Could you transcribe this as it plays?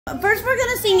First, we're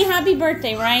going to sing happy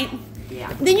birthday, right?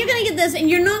 Yeah. Then you're going to get this, and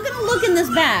you're not going to look in this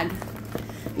bag.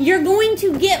 You're going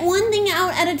to get one thing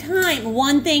out at a time.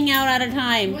 One thing out at a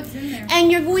time. What's in there?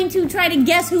 And you're going to try to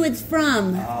guess who it's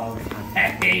from.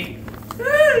 Okay.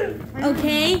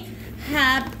 Okay?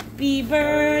 Happy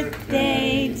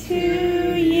birthday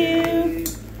to you.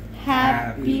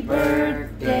 Happy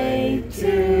birthday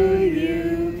to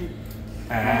you.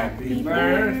 Happy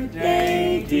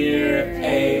birthday, dear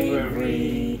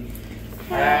Avery.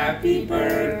 Happy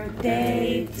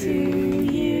birthday to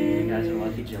you. You guys are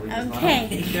lucky Joey was not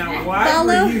Okay. Now, why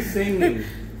Follow. were you singing?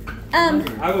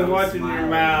 I was watching your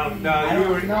mouth. No, you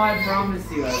were. No, I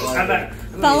promise you. I thought,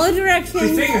 Follow she's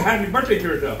directions. singing happy birthday to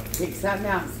herself. Take something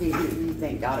out and see who you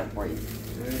think got it for you.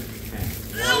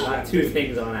 I got two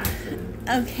things on accident.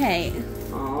 Okay.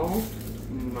 Oh,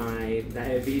 my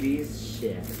diabetes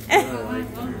shit. I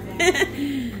like that.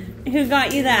 Who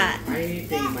got you that? I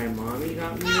think my mommy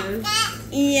got me this.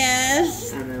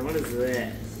 Yes. And then what is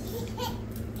this?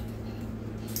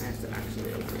 That's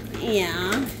actually okay.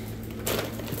 Yeah.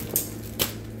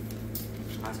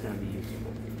 That's gonna be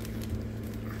useful.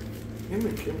 Him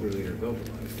and Kimberly are double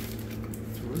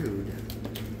It's rude.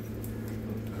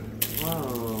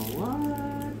 Whoa,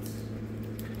 what?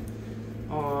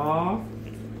 Aw.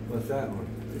 What's that one?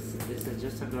 This is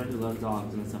just a girl who loves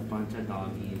dogs, and it's a bunch of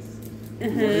doggies. What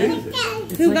is it?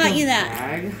 It's Who like got a you that?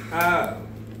 bag. Oh.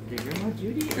 Did your mom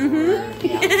Judy?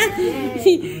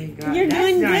 Mm-hmm. You're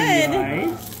doing good.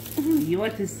 Nice. You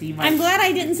want to see my... I'm glad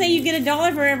I didn't say you get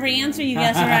 $1 for every answer you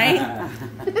guess, right? Oh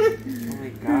my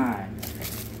god.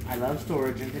 I love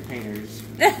storage and containers.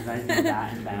 Because I know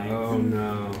that and bags. Oh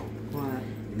no. What?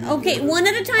 Okay, one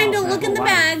at a time. Oh, Don't look in the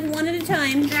that's a bag. One at a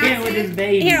time. Kid with his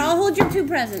baby. Here, I'll hold your 2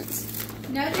 presents.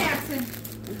 No, Jackson.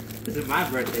 This is my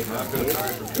birthday.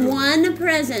 One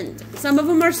present. Some of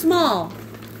them are small.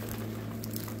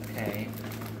 Okay.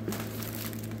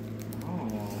 Oh,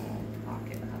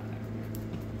 pocket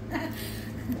hug.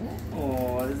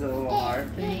 Oh, this is a little heart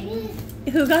thing.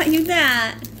 Who got you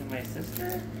that? To my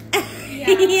sister?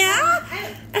 Yeah?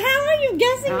 How are you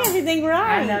guessing everything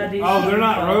I know, right? dude. Oh, they're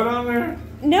not wrote on there?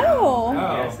 No.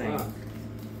 Oh. Guessing.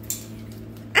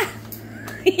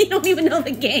 You don't even know the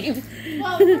game.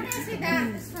 Well, we're going to say that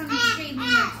is from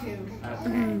Jaylena, too.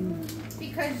 Okay.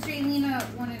 Because Jaylena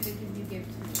wanted to give you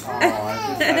gifts.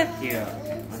 Oh, this is so cute.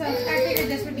 So I figured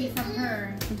this would be from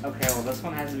her. Okay, well, this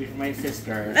one has to be for my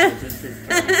sister. It's his sister.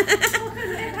 Well,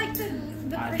 because I like the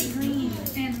pretty green.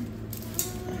 And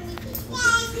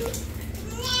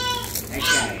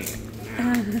Okay.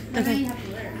 but then you have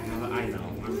to wear I know.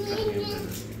 I'm cutting it. it.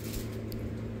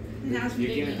 Now from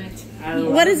You're gonna- Jaylena. I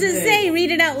love What does it say? Read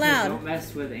it out Don't loud.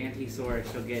 mess with Anti-Sora,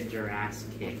 she'll get your ass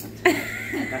kicked.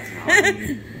 That's all.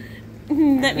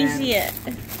 Let me see it.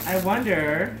 I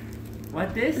wonder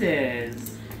what this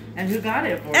is and who got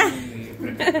it for me.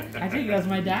 I think it was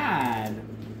my dad.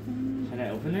 Should I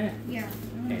open it? Yeah.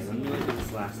 Okay, let me look at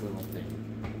this last little thing.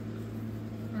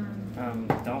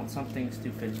 Don't something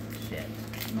stupid shit.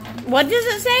 What does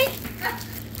it say?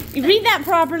 You read that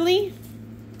properly.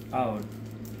 Oh,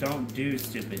 don't do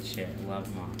stupid shit. Love,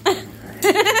 Mom. Oh,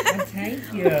 thank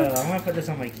you. I'm gonna put this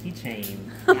on my keychain.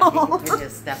 Yeah, people put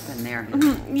his stuff in there.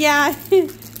 Yeah. See.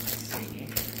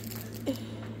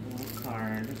 Little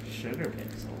card. Sugar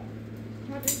pixel.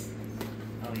 What is?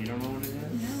 Oh, you don't know what it is?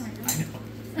 No, I I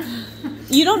know.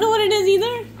 You don't know what it is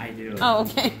either? I do. Oh,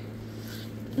 okay.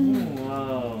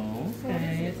 Whoa.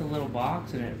 Okay, it's a little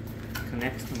box and it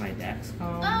connects to my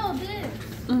Dexcom. Oh, this.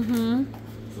 Mm-hmm.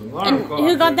 It's an alarm And clock.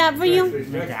 who got that for you?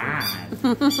 My dad.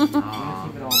 I'm It gonna keep it all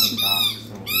in the box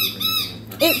so I won't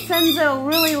leave anything. sends a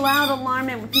really loud alarm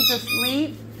and when people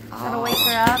sleep. That'll wake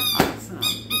her up Awesome.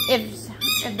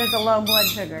 if there's a low blood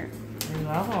sugar. I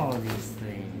love all of these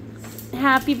things.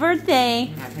 Happy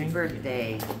birthday. Happy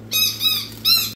birthday.